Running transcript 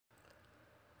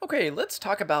Okay, let's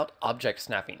talk about object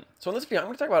snapping. So in this video, I'm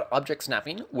going to talk about object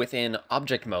snapping within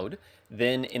object mode.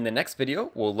 Then in the next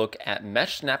video, we'll look at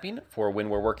mesh snapping for when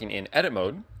we're working in edit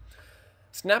mode.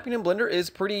 Snapping in Blender is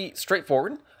pretty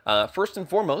straightforward. First and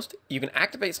foremost, you can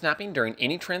activate snapping during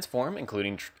any transform,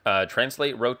 including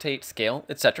translate, rotate, scale,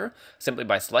 etc., simply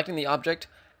by selecting the object,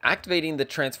 activating the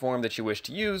transform that you wish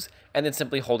to use, and then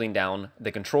simply holding down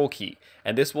the control key.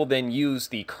 And this will then use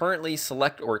the currently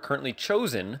select or currently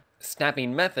chosen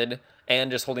snapping method,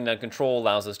 and just holding down control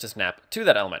allows us to snap to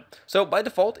that element. So by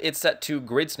default, it's set to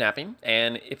grid snapping,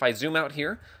 and if I zoom out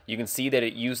here, you can see that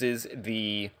it uses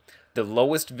the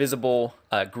lowest visible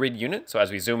grid unit. So as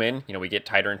we zoom in, we get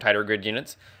tighter and tighter grid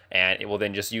units, and it will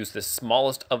then just use the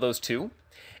smallest of those two.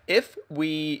 If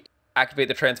we activate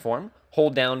the transform,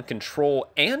 hold down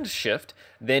Control and Shift,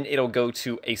 then it'll go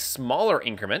to a smaller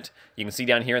increment. You can see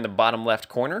down here in the bottom left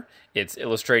corner, it's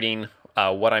illustrating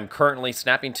what I'm currently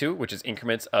snapping to, which is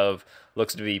increments of,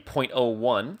 looks to be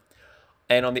 0.01.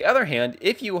 And on the other hand,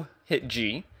 if you hit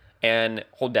G and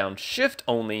hold down Shift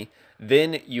only,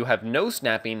 then you have no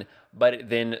snapping, but it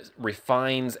then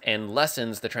refines and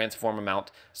lessens the transform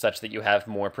amount such that you have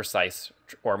more precise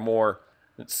or more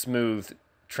smooth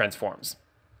transforms.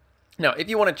 Now, if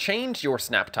you want to change your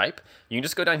snap type, you can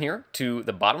just go down here to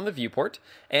the bottom of the viewport,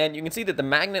 and you can see that the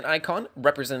magnet icon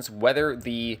represents whether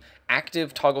the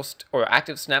active toggle or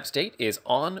active snap state is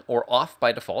on or off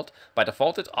by default. By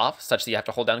default, it's off, such that you have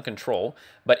to hold down Control.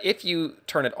 But if you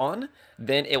turn it on,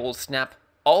 then it will snap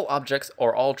all objects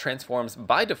or all transforms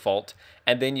by default,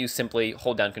 and then you simply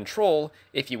hold down Control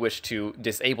if you wish to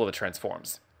disable the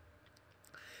transforms.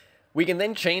 We can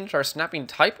then change our snapping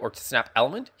type or snap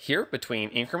element here between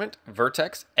increment,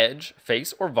 vertex, edge,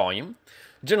 face, or volume.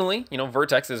 Generally,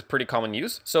 vertex is pretty common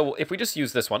use. So if we just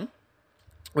use this one,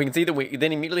 we can see that we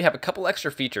then immediately have a couple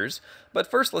extra features. But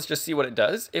first, let's just see what it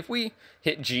does. If we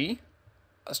hit G,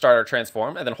 start our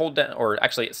transform, and then hold down, or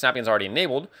actually snapping is already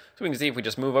enabled. So we can see if we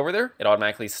just move over there, it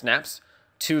automatically snaps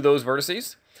to those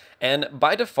vertices. And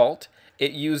by default,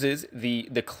 it uses the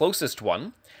closest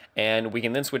one. And we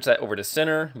can then switch that over to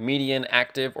center, median,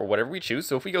 active, or whatever we choose.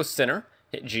 So if we go center,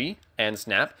 hit G, and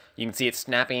snap, you can see it's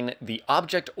snapping the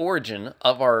object origin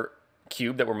of our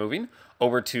cube that we're moving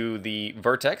over to the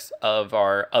vertex of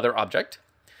our other object.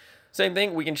 Same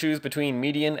thing, we can choose between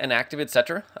median and active,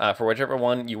 etc., for whichever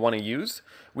one you want to use.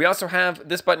 We also have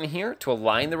this button here to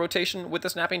align the rotation with the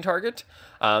snapping target.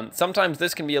 Sometimes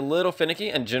this can be a little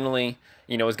finicky, and generally,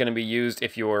 is going to be used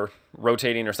if you're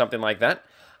rotating or something like that.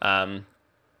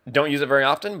 Don't use it very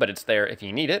often, but it's there if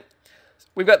you need it.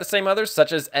 We've got the same others,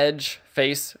 such as edge,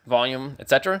 face, volume,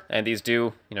 etc. And these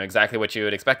do, exactly what you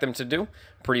would expect them to do.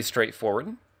 Pretty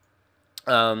straightforward.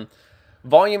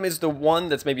 Volume is the one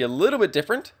that's maybe a little bit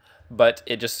different, but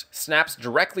it just snaps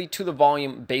directly to the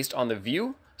volume based on the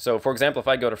view. So for example, if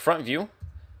I go to front view,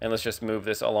 and let's just move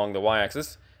this along the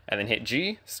y-axis, and then hit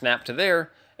G, snap to there,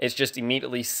 it's just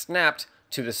immediately snapped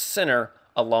to the center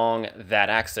along that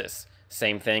axis.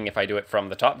 Same thing if I do it from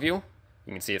the top view.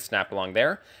 You can see it snapped along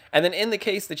there. And then in the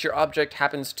case that your object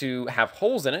happens to have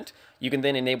holes in it, you can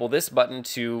then enable this button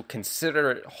to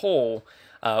consider it whole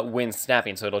when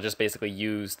snapping. So it'll just basically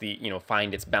use the,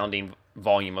 find its bounding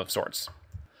volume of sorts.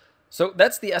 So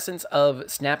that's the essence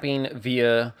of snapping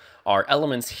via our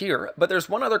elements here. But there's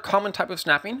one other common type of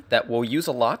snapping that we'll use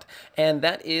a lot, and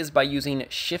that is by using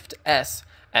Shift S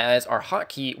as our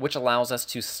hotkey, which allows us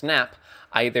to snap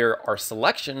either our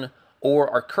selection or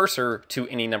our cursor to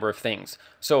any number of things.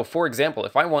 So for example,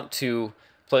 if I want to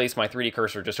place my 3D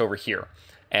cursor just over here,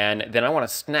 and then I want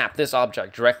to snap this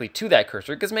object directly to that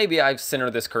cursor, because maybe I've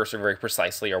centered this cursor very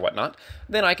precisely or whatnot,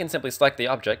 then I can simply select the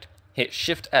object, hit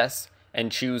Shift S,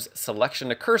 and choose Selection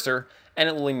to Cursor, and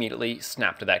it will immediately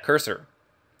snap to that cursor.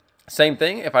 Same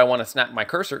thing, if I want to snap my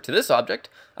cursor to this object,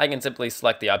 I can simply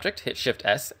select the object, hit Shift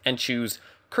S, and choose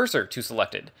Cursor to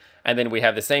Selected. And then we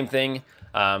have the same thing,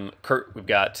 we've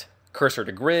got cursor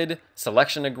to grid,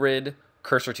 selection to grid,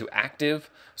 cursor to active.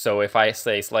 So if I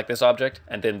say select this object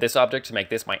and then this object to make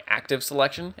this my active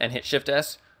selection and hit Shift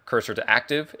S, cursor to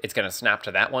active, it's going to snap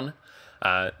to that one.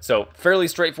 So fairly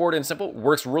straightforward and simple,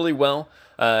 works really well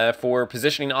for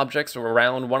positioning objects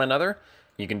around one another.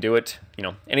 You can do it,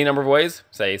 any number of ways.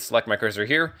 Say select my cursor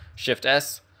here, Shift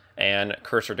S, and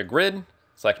cursor to grid,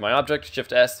 select my object,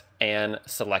 Shift S, and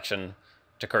selection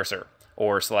to cursor,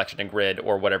 or selection to grid,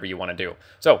 or whatever you want to do.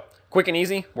 So quick and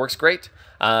easy, works great.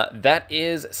 That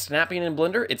is snapping in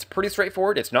Blender. It's pretty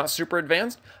straightforward. It's not super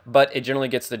advanced, but it generally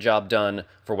gets the job done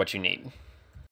for what you need.